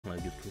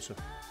good cruiser.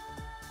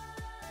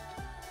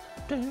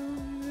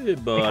 I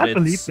But can't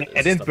believe it's that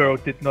Edinburgh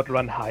did not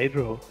run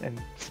Hydro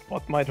and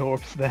spot my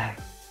Derps there.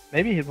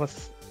 Maybe it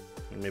was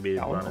maybe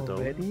down run it over.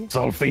 already.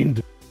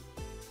 Solfiend.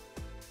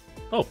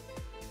 Oh,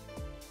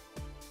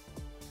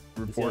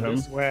 Report him.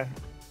 Where?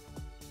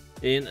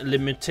 in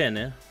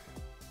Limitene.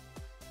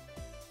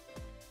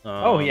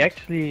 Oh, he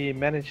actually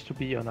managed to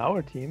be on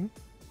our team.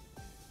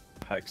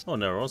 Oh,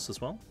 Neros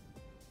as well.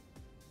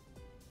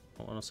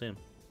 I want to see him.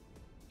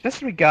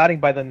 Just regarding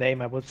by the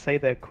name, I would say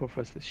that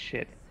Kurfürst is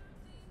shit.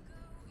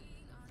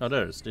 Oh,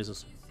 there it is.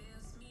 Jesus.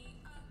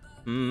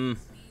 Hmm.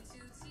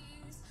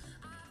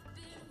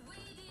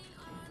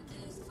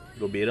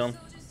 Go beat him.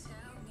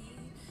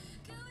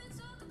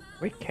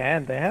 We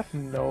can, they have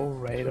no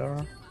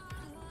radar.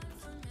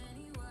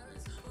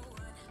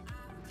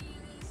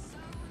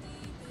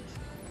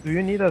 Do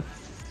you need a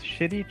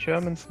shitty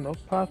German smoke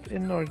path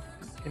in, or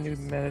can you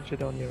manage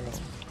it on your own?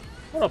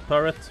 What up,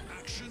 pirate?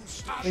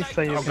 Please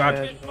say you Oh, can God.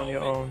 manage it on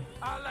your own.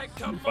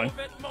 Fine.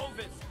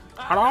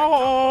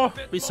 Hello!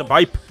 Piece of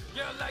pipe.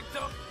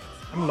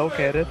 I'm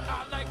located.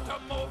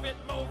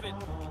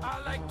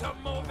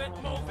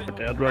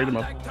 Okay, I'll drag them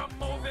up.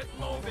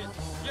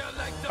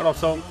 Hello,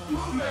 so.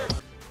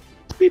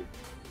 Beep.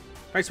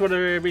 Thanks for the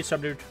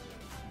resub, dude.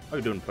 How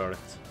you doing, pirate?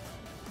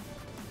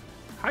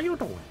 How you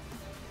doing?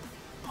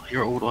 Oh,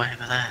 you're all the way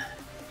over there.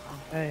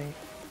 Hey.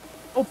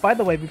 Oh, by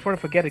the way, before I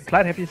forget it,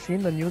 Clyde, have you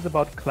seen the news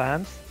about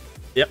clans?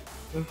 Yep.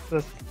 With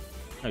the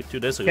Like 2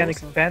 days ago. can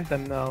wasn't it? expand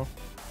them now.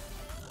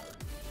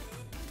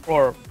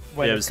 Or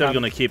when Yeah, it we're still comes.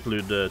 gonna keep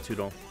LEWD 2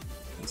 though.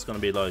 It's gonna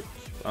be like,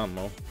 I don't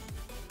know.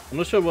 I'm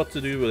not sure what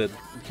to do with it.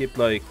 Keep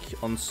like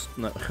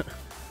no,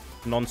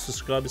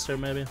 non-subscribers there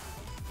maybe.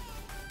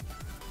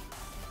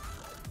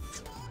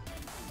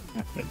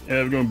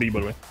 Yeah, we're going B,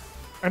 by the way.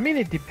 I mean,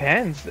 it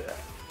depends.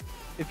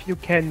 If you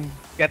can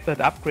get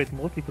that upgrade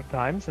multiple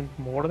times and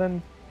more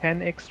than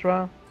 10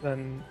 extra,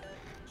 then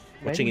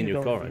Watching maybe in you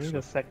your don't car, need actually.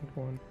 a second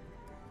one.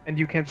 And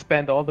you can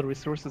spend all the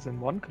resources in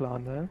one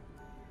clan then,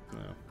 Yeah.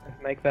 and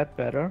make that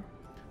better.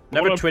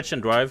 Never What up? Twitch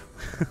and drive.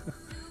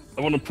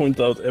 I want to point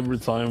out every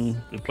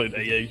time we played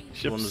AA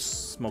You want to ships.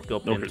 smoke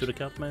up No into worries. the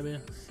cap maybe?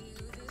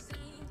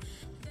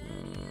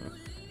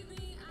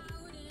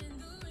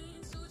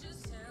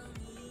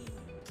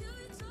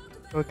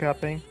 Go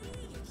capping.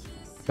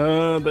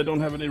 They don't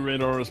have any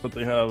radars, but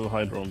they have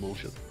Hydro and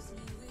bullshit.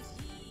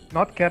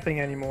 Not capping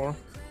anymore.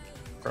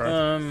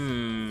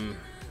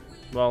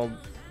 Well,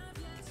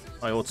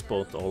 I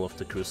outspot all of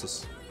the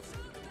cruises.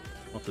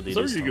 Not the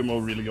So DDs. you though. go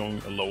really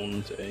going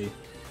alone to A.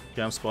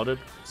 Okay, I'm spotted.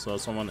 So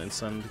someone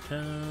inside the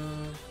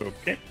cap.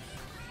 Okay.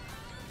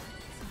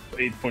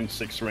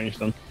 8.6 range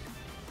then.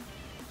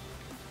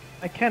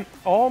 I can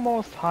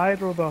almost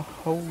hydro the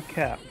whole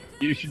cap.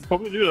 You should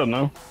probably do that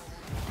now.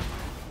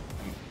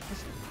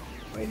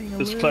 Waiting a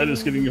This little. Clyde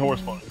is getting horse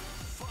spotted.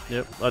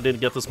 Yep, I did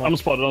get the smoke. I'm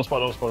spotted.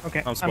 Okay,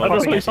 I'm I'm spotted. Hydro,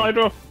 following please, him.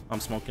 Hydro! I'm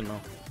smoking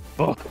now.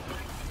 Fuck.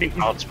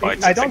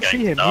 Outspikes I is don't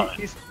see him.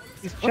 against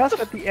He's just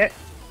at the edge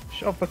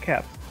of the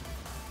cap.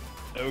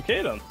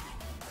 Okay then.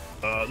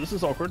 This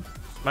is awkward.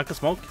 Make a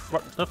smoke.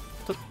 What?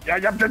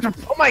 Yeah.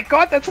 Oh my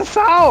god, that's a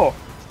sow!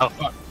 Oh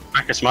fuck.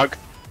 Back a smoke.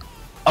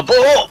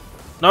 Abort!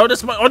 No,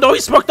 this. Oh no, he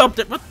smoked up.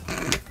 What?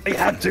 I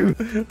had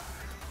to.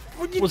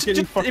 Was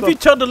getting fucked If you up.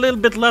 turned a little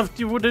bit left,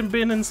 you wouldn't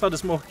been inside the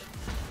smoke.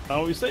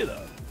 How you say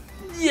that?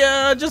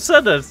 Yeah, I just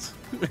said it.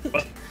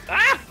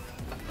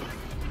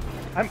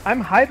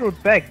 I'm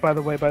hydroed back, by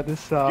the way, by this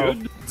sow.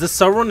 Good. The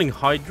surrounding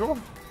hydro?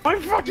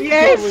 I'm fucking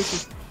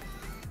Yes!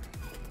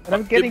 And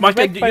I'm getting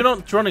Maka, wrecked by... you're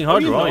not running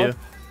hydro, you are not? you?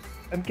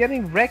 I'm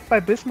getting wrecked by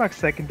Bismarck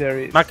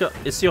secondaries. Maka,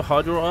 is your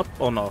hydro up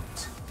or not?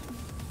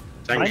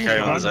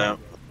 10k on out.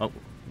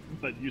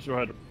 Use your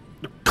Hydro.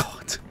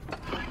 God.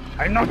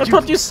 I'm not I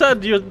thought you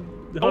said your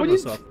Oh,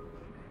 hydro's you- up.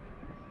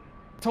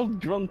 told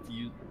Grunt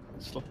you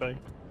slutbag.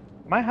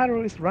 My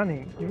hydro is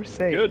running. You're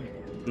safe. Good.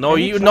 No, I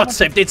need you're not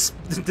someone safe.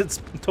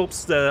 It's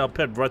tops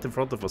appeared right in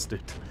front of us,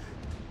 dude.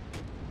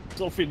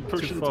 Solfiend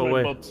pushing far to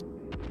away. my butt.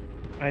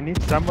 I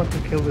need someone to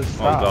kill this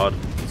Oh sow. god.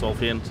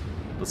 Solfiend.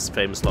 Those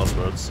famous last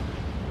words.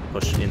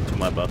 Push into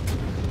my butt.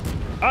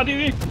 Ah,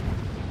 DV!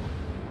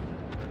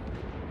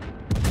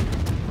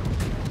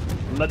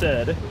 La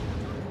dead.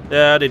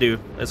 Yeah, they do.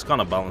 It's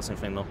kind of balancing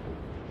thing though.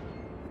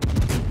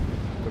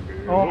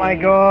 Oh my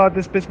god,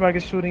 this Bismarck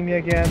is shooting me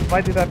again.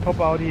 Why did I pop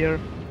out here?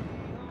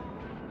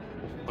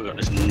 I got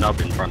this nub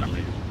in front of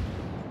me.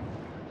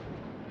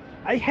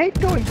 I hate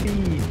going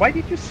B. Why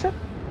did you set...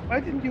 Why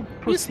didn't you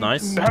proceed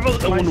nice. to Have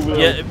a my own sow? will.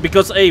 Yeah,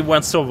 because A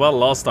went so well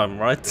last time,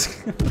 right?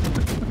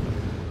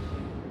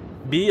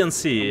 B and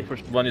C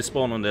when you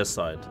spawn on their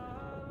side.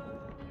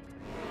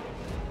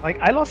 Like,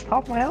 I lost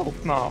half my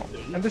health now.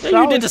 And the Yeah,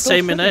 sow you did is the still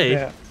same in sitting A.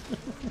 there.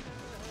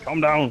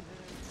 Calm down.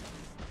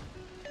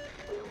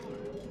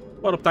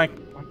 What up, tank?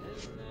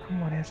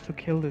 Someone has to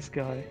kill this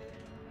guy.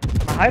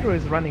 My hydro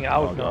is running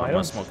out Oh now. god, I my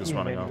don't smoke is see him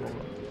running out. anymore.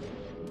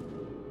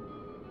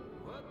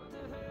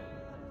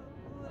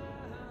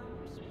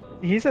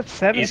 He's at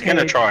 7. He's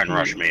gonna try and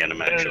rush me in a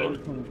minute, surely.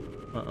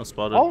 I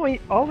spotted.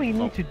 All we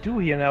need to do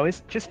here now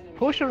is just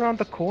push around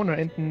the corner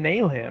and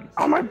nail him.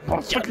 Oh my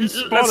fucking Let's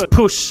spotted!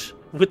 push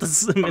with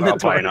the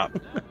Minotaur. Up.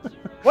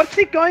 What's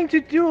he going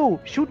to do?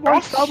 Shoot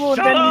one salvo and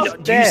shut then up! he's Do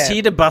you dead.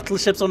 see the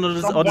battleships on the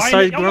Stop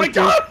side, whining. Oh my Grunty?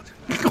 god!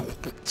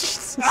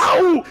 Jesus.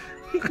 Ow!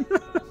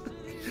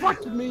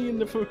 Fuck me in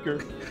the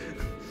fucker.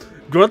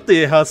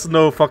 Grunty has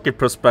no fucking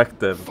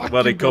perspective Fuck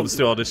when you, it comes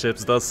to other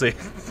ships, does he?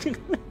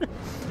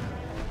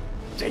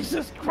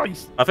 Jesus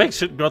Christ! I think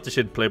Grunty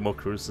should play more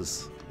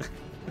cruises.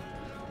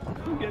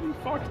 I'm getting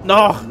fucked.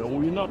 No! No,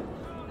 you're not.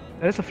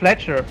 There's a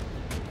Fletcher.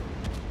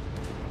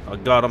 Oh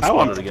god, I'm How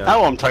spotted again.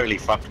 I'm totally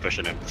fucked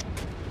pushing him.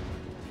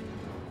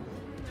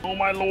 Oh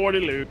my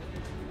lordy, Luke.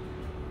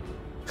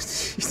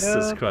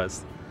 Jesus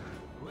Christ.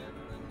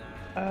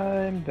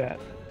 I'm dead.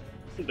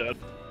 I'm dead.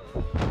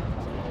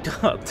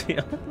 God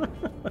damn.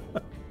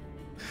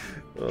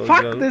 Oh,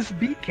 Fuck God. this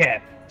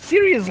B-cat.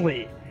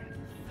 Seriously.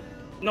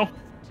 No,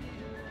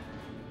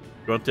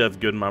 Grunty have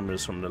good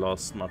memories from the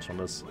last match on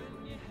this.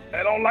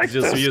 I don't like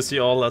Just this. you see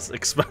all as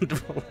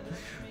expendable.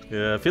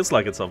 Yeah, it feels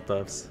like it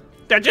sometimes.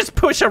 They just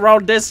push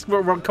around this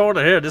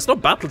corner here. There's no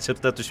battleships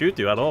there to shoot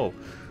you at all.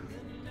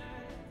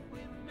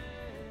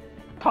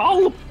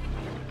 Help!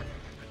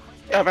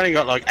 Yeah, I've only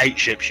got like 8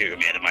 ships shooting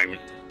me at the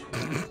moment.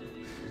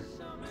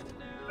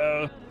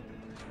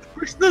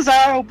 Push the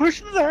Zao!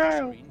 Push the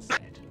Zao!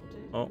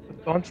 Oh,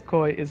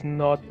 Donskoy is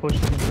not pushing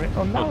him.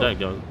 Oh no. oh, there you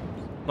go.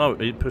 No,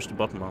 he pushed the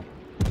button now.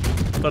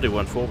 Thought he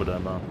went forward there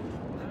now.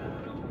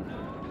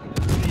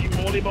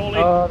 Molly, molly.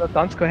 The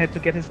Donskoy had to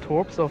get his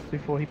torps off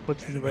before he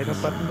puts his radar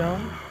button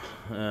down.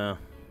 Yeah.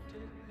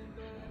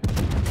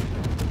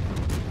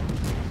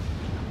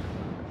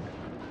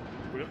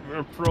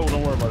 We're pro,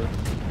 don't worry about it.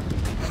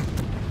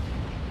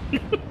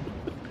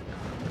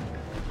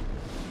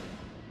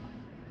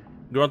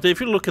 Grunty,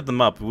 if you look at the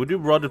map, would you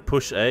rather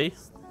push A? Or are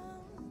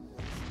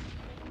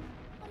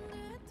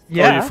you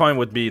Yeah, fine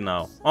with B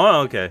now?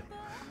 Oh, okay.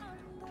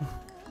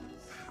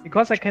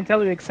 because I can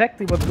tell you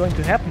exactly what's going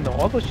to happen now.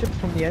 All those ships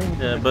from the enemy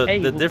Yeah, with but A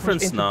the will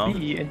difference push into now-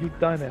 B and you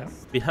die there.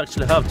 We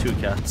actually have 2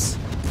 cats.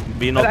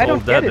 Be But not I all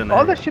don't dead get it. in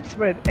All there. the ships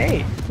were at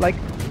A. Like,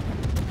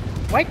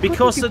 why couldn't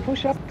Because you it-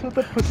 push up to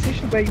the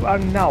position where you are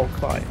now,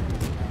 Clyde?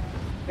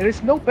 There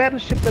is no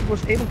battleship that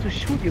was able to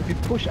shoot you if you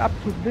push up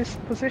to this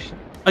position.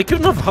 I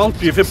couldn't have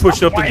helped you if you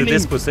pushed up into whining.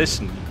 this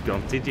position,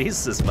 Grunty.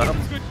 Jesus, man.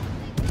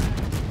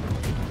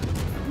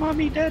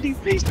 Mommy, Daddy,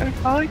 please don't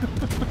fight.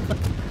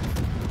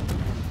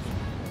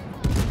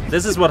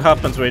 This is what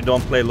happens when you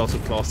don't play lots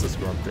of classes,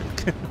 Grunty.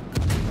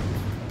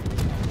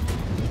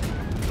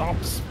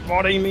 Stop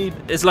spotting me.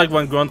 It's like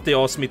when Grunty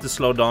asked me to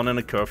slow down in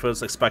the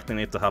curves, expecting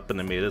it to happen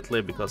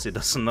immediately because he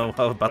doesn't know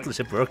how a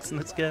battleship works in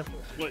this game.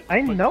 Wait,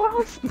 I know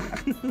how.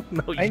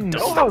 No, you I know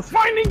don't. how.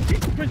 Finding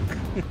Jesus.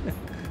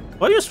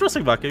 Why are you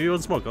stressing back? Are you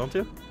on smoke, aren't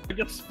you? I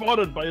got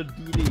spotted by a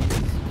DD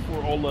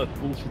for all that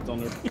bullshit on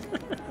there.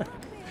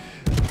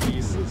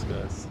 Jesus,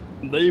 guys.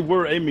 They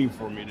were aiming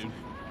for me, dude.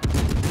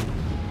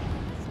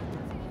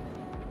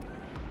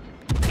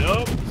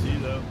 Nope, see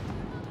that.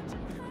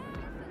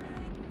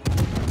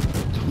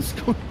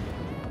 Just go.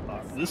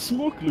 This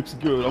smoke looks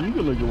good. I'm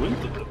gonna go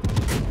into it.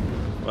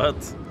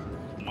 What?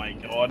 Oh my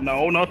god,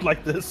 no, not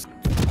like this.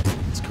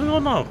 What's going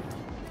on now?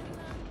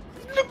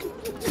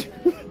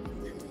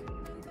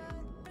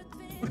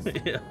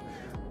 Yeah.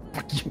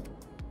 Fuck you.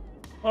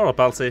 Alright,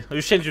 Palsy. Have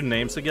you changed your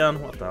names again?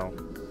 What the hell?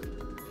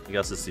 I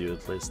guess it's you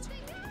at least.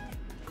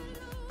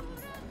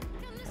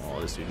 Oh,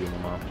 this you do,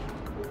 Mama.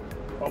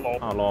 Hello.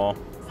 Hello.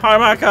 Hi,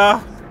 Maka!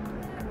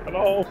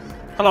 Hello.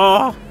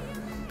 Hello!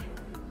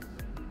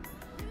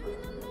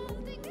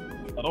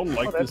 I don't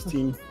like this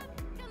team.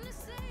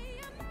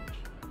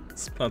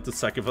 It's planned to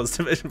sacrifice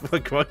division for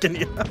Kraken,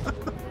 yeah.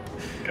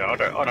 Yeah, I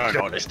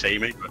don't like this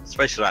team, either,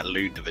 especially that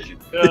LEWD division.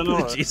 Yeah,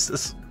 no.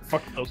 Jesus.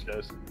 Fuck those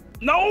guys.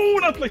 No,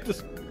 not like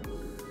this.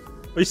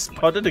 We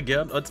spotted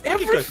again. Oh, it's fucking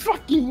Every good.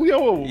 fucking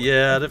wheel.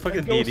 Yeah, the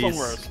fucking Go somewhere.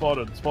 DDs.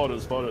 Spotted,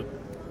 spotted, spotted.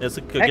 It's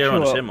a Kagero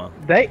and Shima.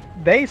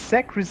 They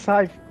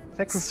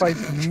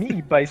sacrificed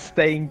me by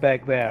staying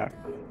back there.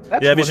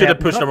 That's Yeah, we what should have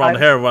happened, pushed not around I-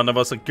 here when there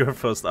was a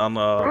Gurfest and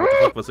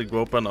what was it,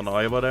 Gropen and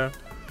Iowa there?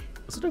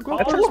 Was it a Gropen?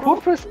 That's a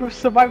Wolfer's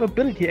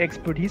survivability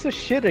expert. He's a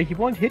shitter. He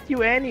won't hit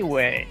you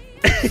anyway.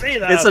 Say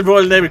that. It's a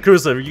Royal Navy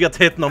cruiser. You get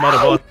hit no matter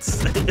what.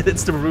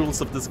 It's the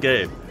rules of this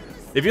game.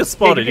 If you're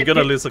spotted, you you're get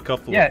gonna hit. lose a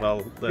couple. Yeah,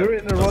 Well, you're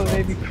in a Royal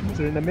Navy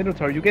cruiser in a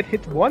Minotaur. You get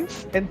hit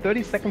once, and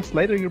 30 seconds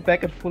later you're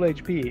back at full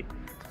HP.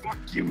 Fuck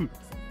you.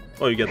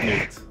 Oh, you get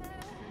nuked.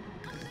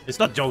 It's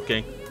not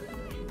joking.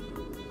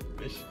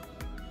 Fish.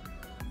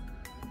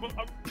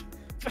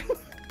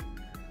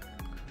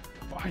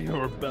 Why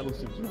are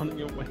battleships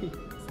running away?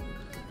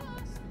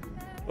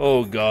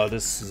 Oh god,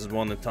 this is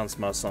one intense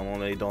mess. I'm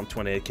only done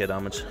 28k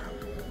damage.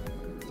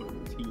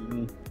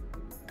 13.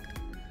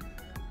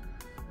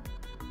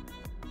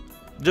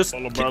 Just,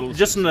 All about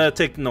just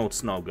take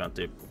notes now,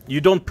 Grunty.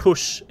 You don't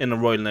push in a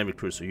Royal Navy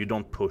cruiser. You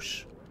don't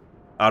push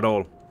at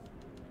all.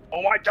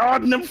 Oh my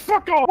god, no,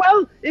 fuck off!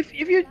 Well, if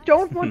you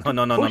don't want to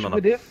push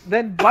with it,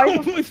 then why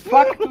the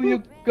fuck do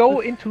you go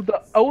into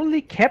the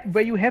only cap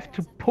where you have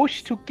to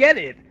push to get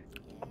it?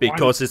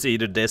 Because it's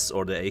either this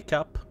or the A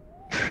cap.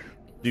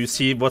 Do you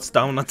see what's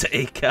down at the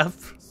A cap?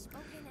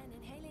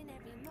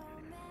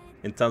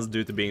 Intense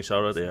due to being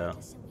shouted, yeah.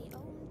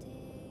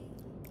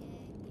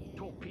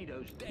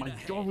 My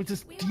god, with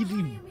this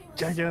DD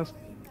jackass.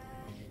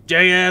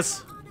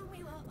 JS!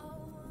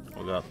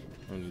 Oh god,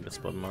 I'm gonna get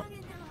spotted now.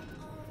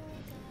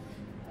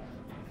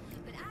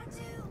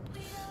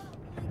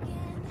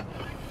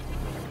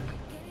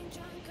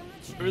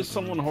 There is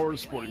someone horror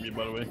spotting me,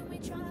 by the way.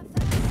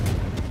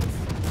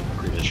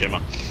 Pretty the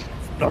shimmer.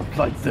 Not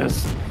like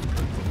this.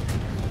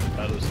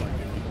 That is like.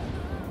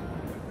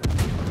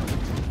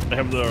 I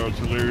have the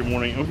artillery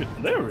warning. Okay,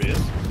 there he is.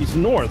 He's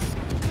north.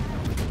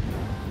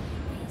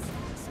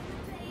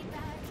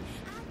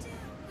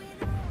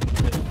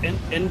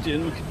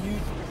 Engine, could you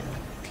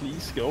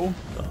please go?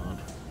 God,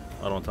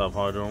 I don't have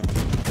hydro.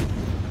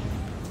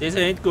 This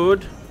ain't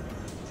good.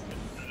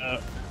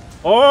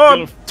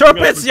 Oh,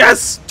 turpits,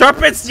 yes!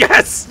 Turpits,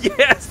 yes!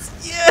 Yes!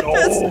 Yes!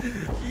 No.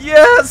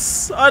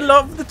 Yes! I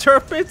love the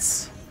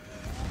turpits!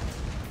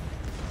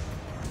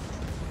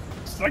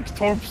 It's like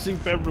torp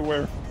soup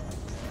everywhere.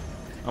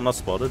 I'm not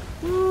spotted.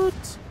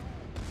 What?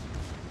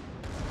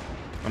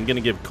 I'm gonna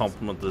give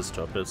compliment to this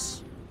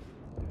turpits.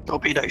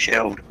 Torpedo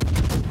shield.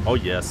 Oh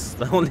yes,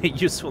 the only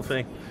useful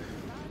thing.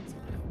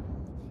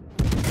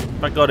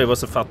 Thank god it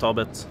was a fat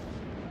hobbit.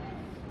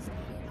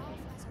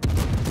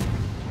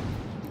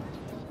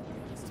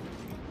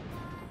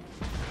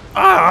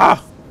 Ah!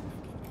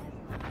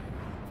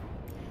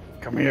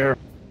 Come here.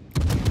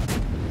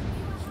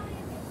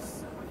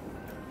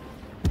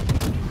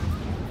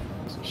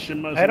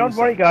 Hey, don't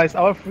worry guys,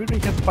 our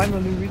Friedrich has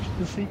finally reached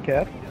the sea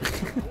cap.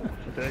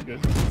 Okay, good.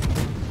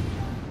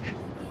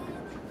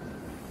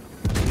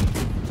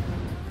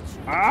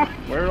 Ah,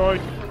 where are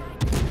you?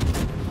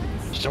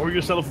 Show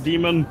yourself,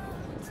 demon.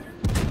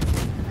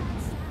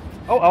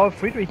 Oh, our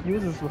Friedrich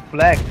uses the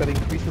flag that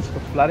increases the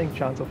flooding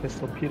chance of his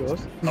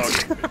torpedoes.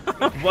 Okay.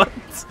 What?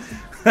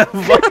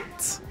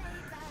 What?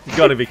 You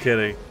gotta be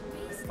kidding.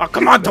 Oh,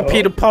 come on,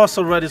 torpedo pass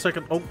already so I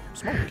can... Oh,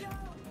 smoke.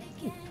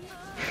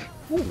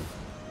 Ooh.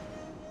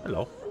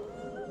 Hello.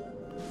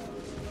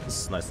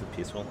 This is nice and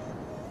peaceful.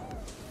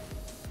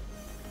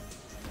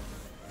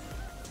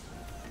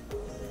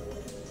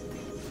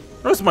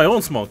 Where's my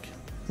own smoke?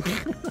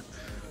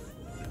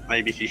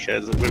 Maybe he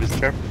shares it with his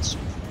turrets.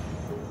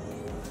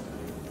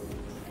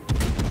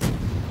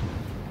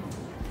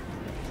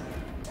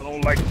 I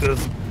don't like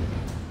this.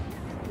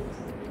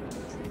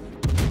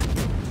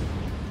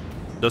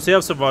 Does he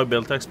have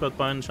survivability expert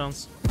by any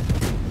chance?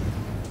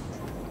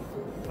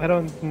 I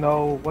don't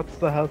know. What's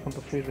the health on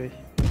the Friedrich?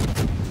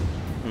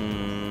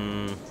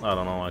 I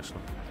don't know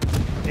actually.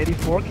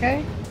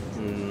 84k?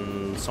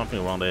 Something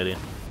around 80.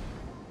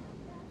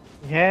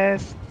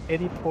 Yes,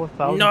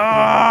 84,000. No!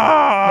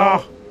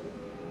 I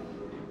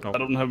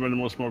don't have any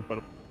more smoke,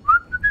 but.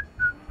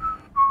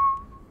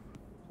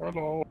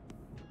 Hello.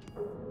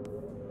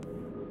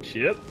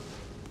 Shit.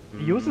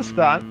 He uses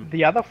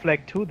the other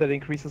flag too that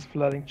increases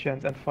flooding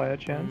chance and fire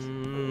chance.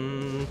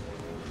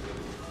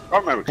 I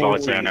remember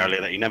Clyde saying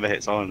earlier that he never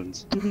hits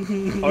islands.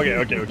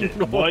 Okay.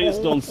 Why is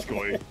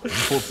Donskoy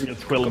talking at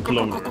 12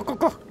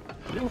 kilometers?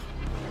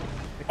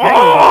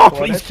 Oh!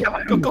 Please kill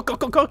him!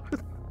 Go!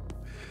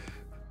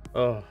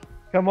 Oh.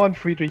 Come on,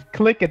 Friedrich,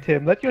 click at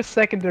him. Let your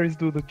secondaries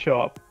do the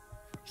job.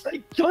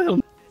 Say, kill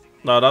him!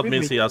 No, that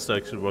means he has to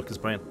actually work his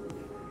brain.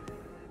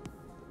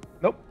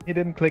 Nope, he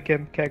didn't click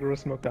him. Kagura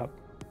smoked up.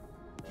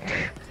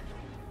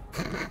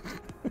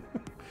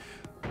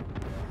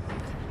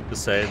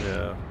 Just saying,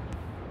 yeah.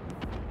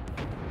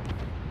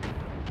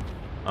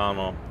 I don't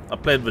know. I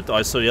played with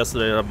ISO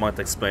yesterday. That might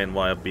explain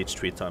why I beached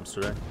 3 times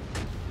today.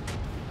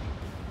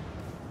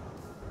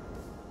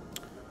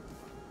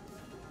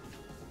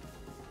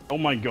 Oh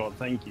my god,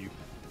 thank you.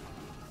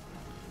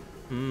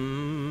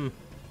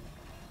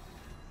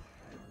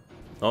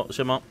 Oh,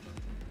 Shima.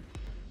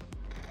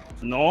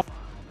 No.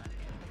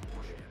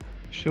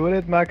 Shoot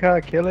it,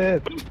 Maka, kill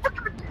it.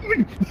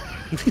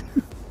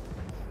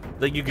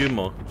 The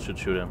Yugumo should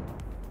shoot him.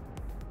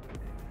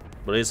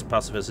 But he's a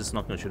pacifist, he's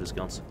not gonna shoot his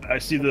guns. I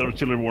see the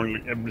artillery warning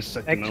like every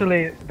second.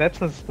 Actually,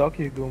 that's a stock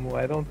Yugumo.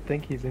 I don't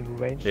think he's in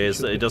range.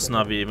 He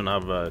doesn't even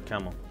have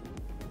camo.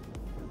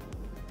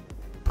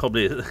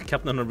 Probably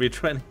Captain of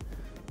retraining.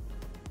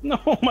 No,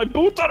 my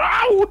boots are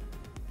out!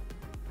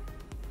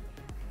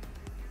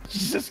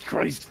 Jesus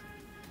Christ.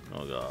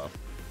 Oh god.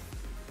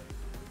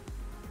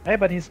 Hey,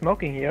 but he's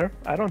smoking here.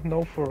 I don't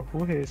know for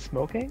who he is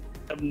smoking.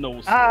 I have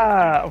no smoke.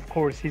 Ah, of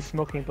course, he's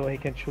smoking though he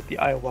can shoot the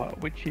Iowa,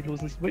 which he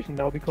loses vision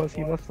now because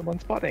he was the one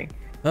spotting.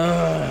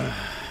 And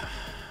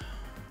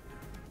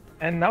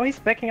now he's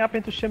backing up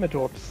into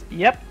Minotaurs.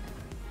 Yep.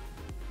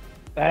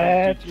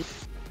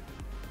 That's...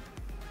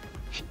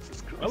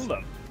 Jesus Christ. Well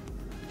done.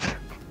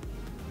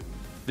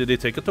 Did he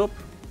take a top?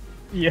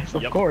 Yes,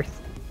 of course.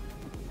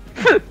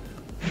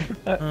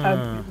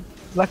 I'm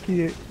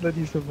lucky that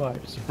he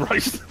survived.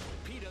 Surprised.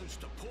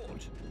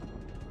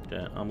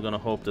 Okay, I'm gonna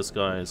hope this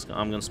guy is.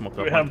 I'm gonna smoke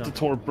up. We have to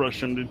torp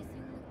brush him, dude.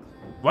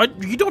 What?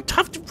 You don't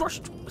have to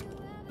rush.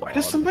 Why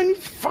there's so many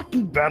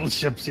fucking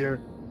battleships here?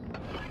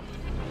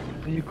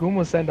 The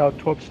Yugumo send out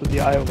torps to the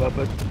Iowa,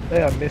 but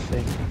they are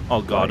missing.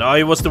 Oh god,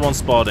 I was the one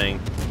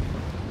spotting.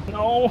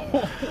 No.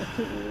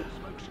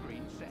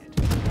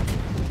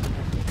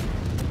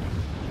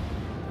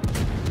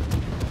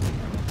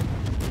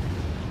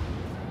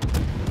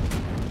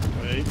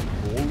 Wait,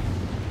 hold.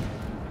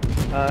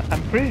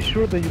 I'm pretty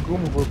sure the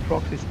Yugumo will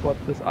proxy spot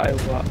this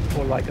Iowa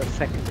for like a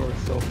second or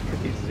so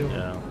pretty soon.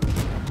 Yeah.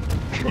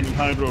 Running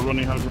hydro,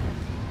 running hydro.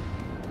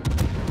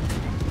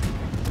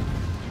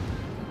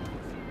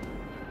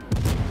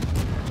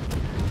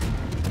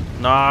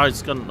 Nah,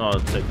 it's gonna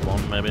take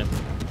one maybe.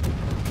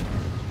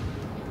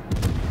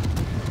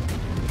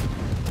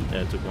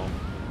 Yeah, it took one.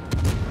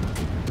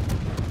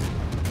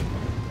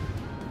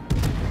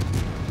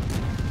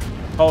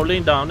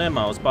 Holding down the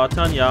mouse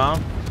button, yeah.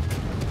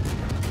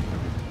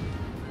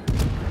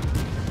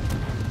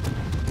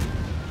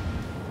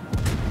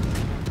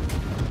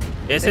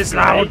 This is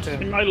loud!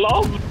 My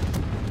love!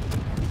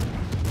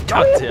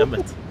 God damn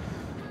it.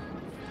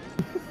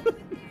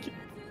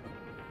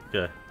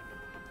 Okay.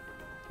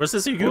 Where's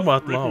this Yugumo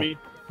at now?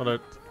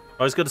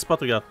 Oh, he's got a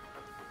spot again.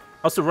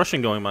 How's the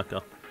Russian going,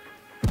 Maka?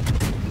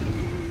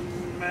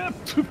 I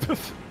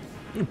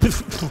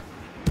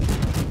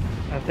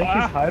think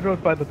he's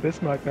hydroed by the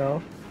Bismarck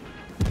now.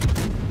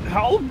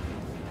 Help!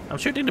 I'm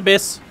shooting the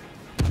Bis.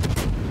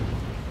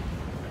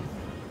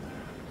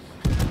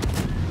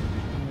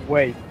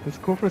 Wait, does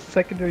Kufra's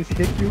secondaries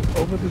hit you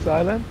over this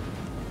island?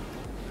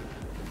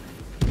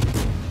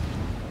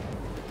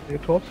 Are your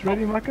torps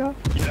ready, Maka?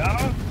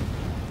 Yeah?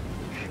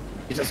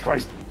 Jesus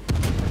Christ.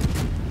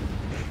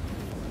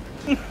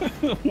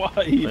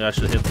 Why? He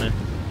actually hit me.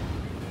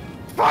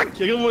 Fuck!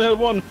 You only had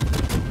one!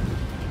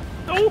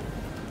 No!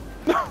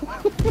 No!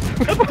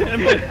 God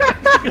damn it!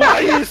 Why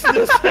is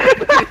this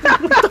happening?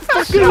 What the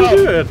fuck are you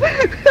doing?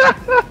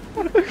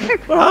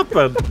 What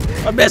happened?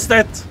 I missed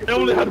it! I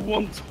only had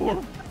one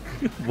torp.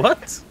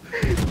 What?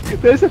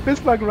 There's a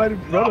Bismarck right in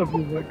front of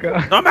you,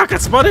 Maka. No, Maka,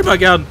 spot him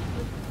again!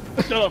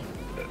 Shut up!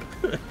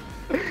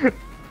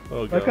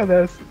 Oh god. Maka,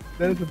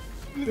 there's a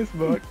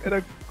Bismarck and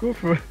a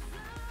Kufra.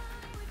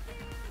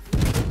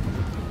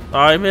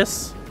 I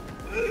miss.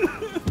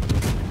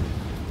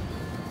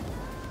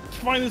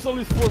 Fine, it's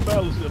only 4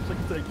 battleships, I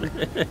can take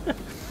it.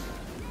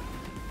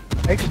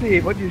 Actually,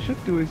 what you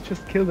should do is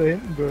just kill the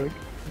Hindenburg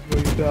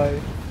before you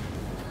die.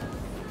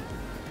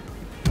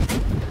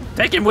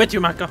 Take him with you,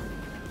 Maka.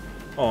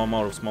 Oh, I'm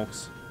out of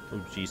smokes. Oh,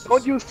 Jesus.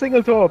 Don't use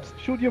single torps.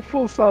 Shoot your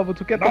full salvo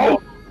to get them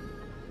out.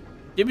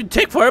 It would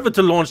take forever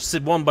to launch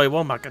it one by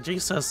one, Maka.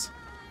 Jesus.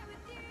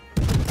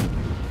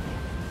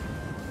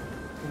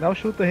 Now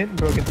shoot the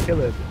Hindenburg and kill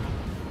it.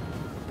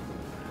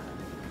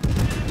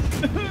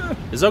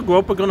 Is our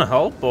Groper gonna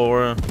help,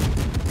 or...?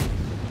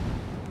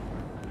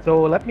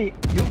 So let me...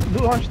 You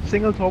launched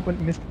single torp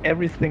and missed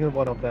every single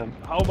one of them.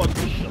 How about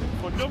this shit?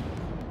 Fuck up?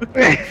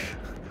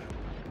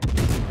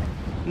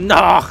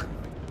 Nah!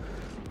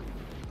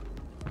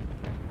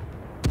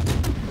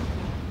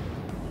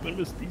 I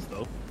missed these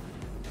though.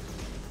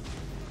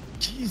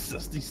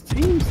 Jesus, these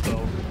teams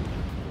though.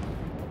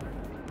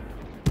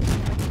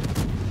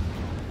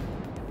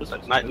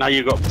 Now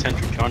you've got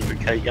potential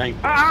 200k game.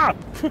 Ah!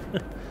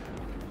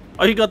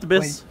 Oh, you got the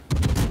Bis.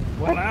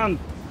 What? Man.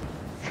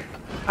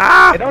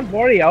 Hey, don't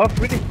worry, our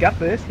British got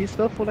this. He's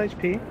still full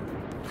HP.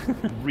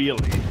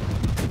 Really?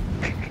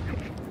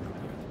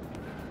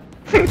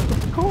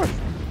 Of course.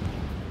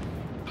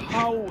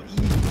 How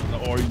even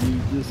are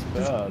you this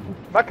bad?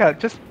 Maka,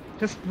 just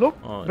look.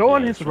 Oh, go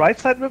on yeah, his sure. right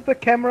side with the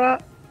camera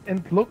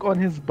and look on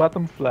his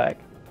bottom flag.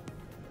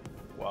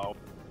 Wow.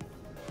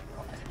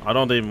 I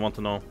don't even want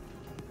to know.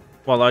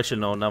 Well,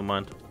 actually, no, never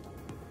mind.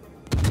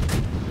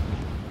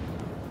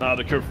 Nah,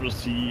 the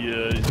Kurfürst, he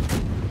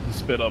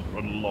sped up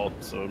a lot,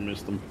 so I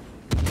missed him.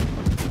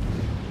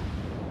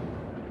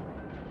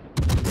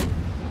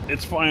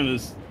 It's fine,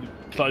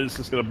 Clyde is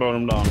just gonna burn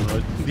him down,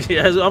 right?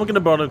 Yeah, I'm gonna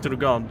burn him to the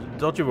ground.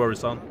 Don't you worry,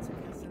 son.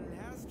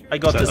 I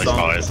got this,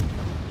 son.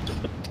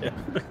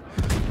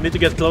 Need to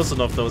get close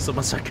enough, though, so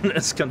my second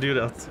S can do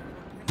that.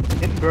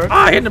 Hindenburg.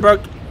 Ah,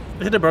 Hindenburg!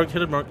 Hindenburg,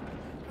 Hindenburg.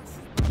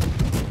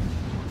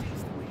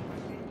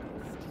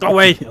 Go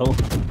away!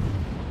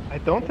 I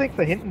don't think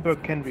the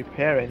Hindenburg can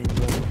repair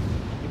anymore.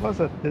 He was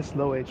at this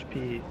low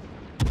HP.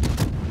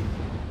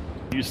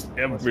 Used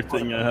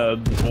everything I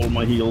had, all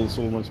my heals,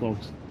 all my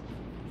smokes.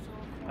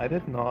 I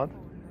did not.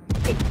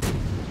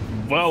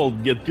 Well,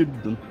 get good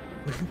then.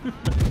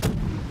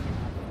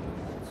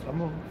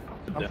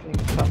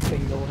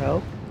 Something no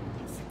help.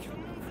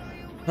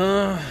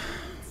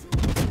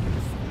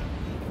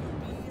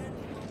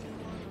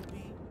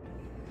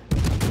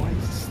 Why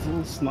is he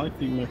still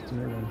sniping me after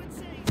everyone?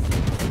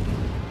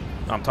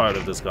 I'm tired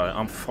of this guy.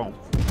 I'm full.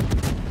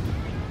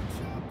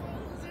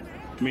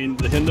 I mean,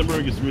 the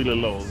Hindenburg is really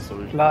low, so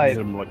we Clyde.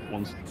 hit him like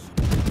once.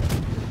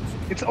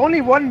 It's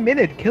only 1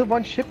 minute. Kill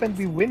one ship and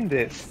we win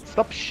this.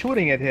 Stop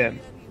shooting at him.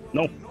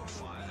 No.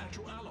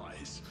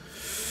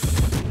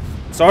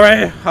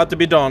 Sorry, had to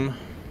be done.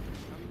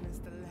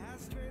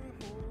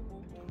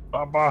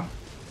 Baba.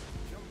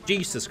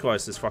 Jesus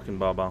Christ, this fucking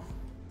Baba.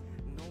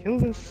 Kill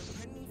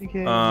this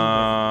again.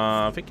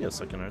 I think he has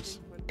seconders.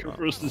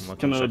 First is I'm not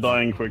kind gonna of check.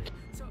 dying quick.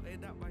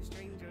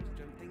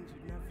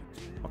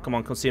 Oh, come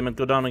on, concealment,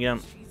 go down again.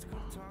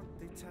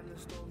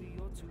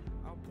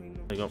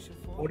 There you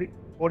go.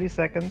 40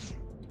 seconds.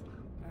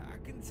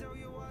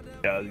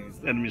 Yeah, these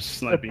enemies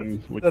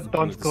sniping. with The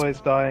Donsko is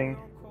dying.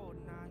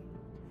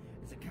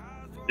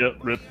 Yeah,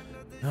 rip.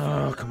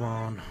 Oh, come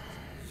on.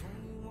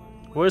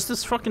 Where's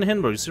this fucking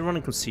Hindenburg? Is he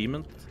running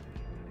concealment?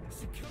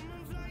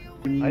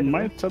 We I don't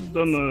might have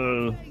done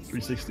a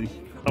 360.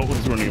 Oh,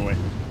 he's running away.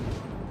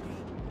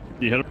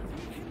 Do you hit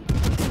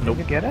him? Did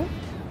you get it?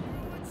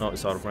 No,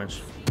 it's out of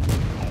range.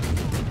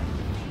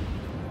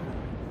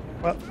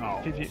 Well,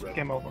 Oh, GG,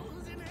 game over.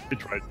 We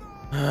tried.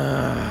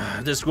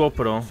 This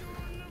Roper though.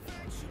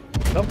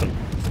 Something.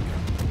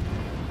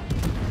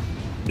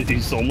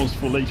 He's almost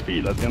full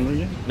HP at the end of the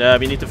game. Yeah,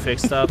 we need to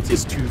fix that.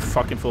 He's too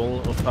fucking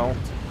full of health.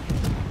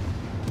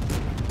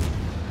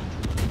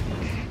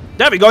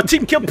 There we go,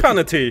 team kill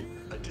penalty!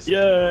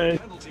 Yay!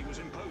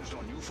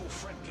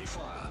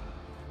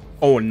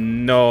 Oh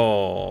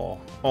no.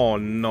 Oh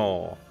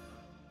no.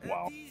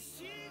 Wow.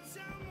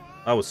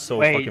 That was so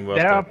Wait, fucking worth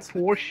there are it.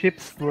 4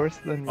 ships worse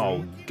than me.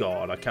 Oh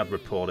god, I can't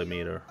report him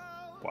either.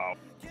 Wow.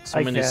 So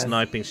I many can.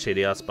 sniping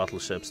shitty ass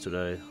battleships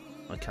today.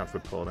 I can't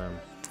report him.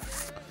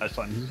 That's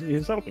fine.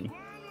 He's helping.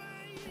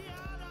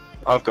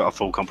 I've got a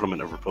full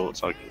complement of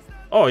reports. I can...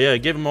 Oh yeah,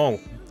 give him all.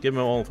 Give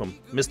him all from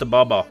Mr.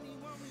 Baba.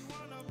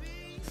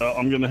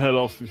 I'm gonna head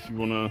off if you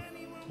wanna.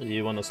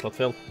 You want a slot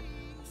fill?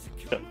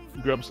 Yeah,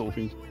 grab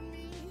Soulfiend.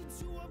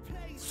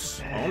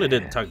 I only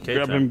did tank K.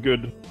 Grab him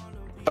good.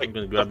 I'm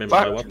gonna grab him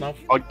Fuck. by what now?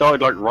 I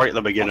died like right at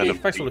the beginning Okay, of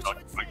thanks, the,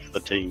 Alex. the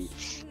team.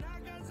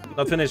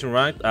 Not finishing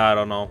right? I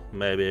don't know.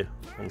 Maybe.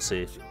 We'll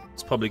see.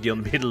 It's probably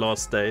gonna be the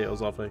last day or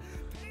something.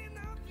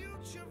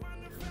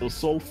 So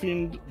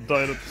Soulfiend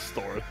died at the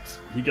start.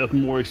 He got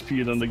more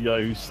XP than the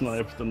guy who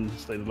sniped and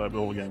stayed alive the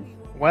whole game.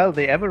 Well,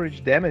 the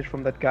average damage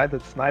from that guy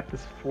that sniped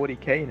is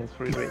 40k in his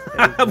free rate.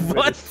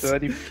 What?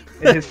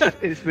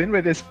 His win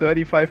rate is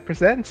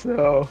 35%,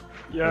 so...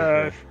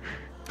 Yeah.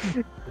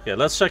 Okay,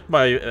 let's check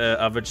my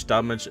average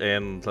damage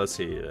and let's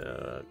see.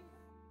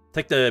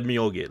 Take the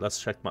Miyogi.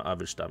 Let's check my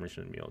average damage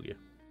in Miyogi.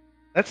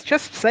 Let's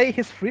just say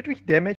his Friedrich damage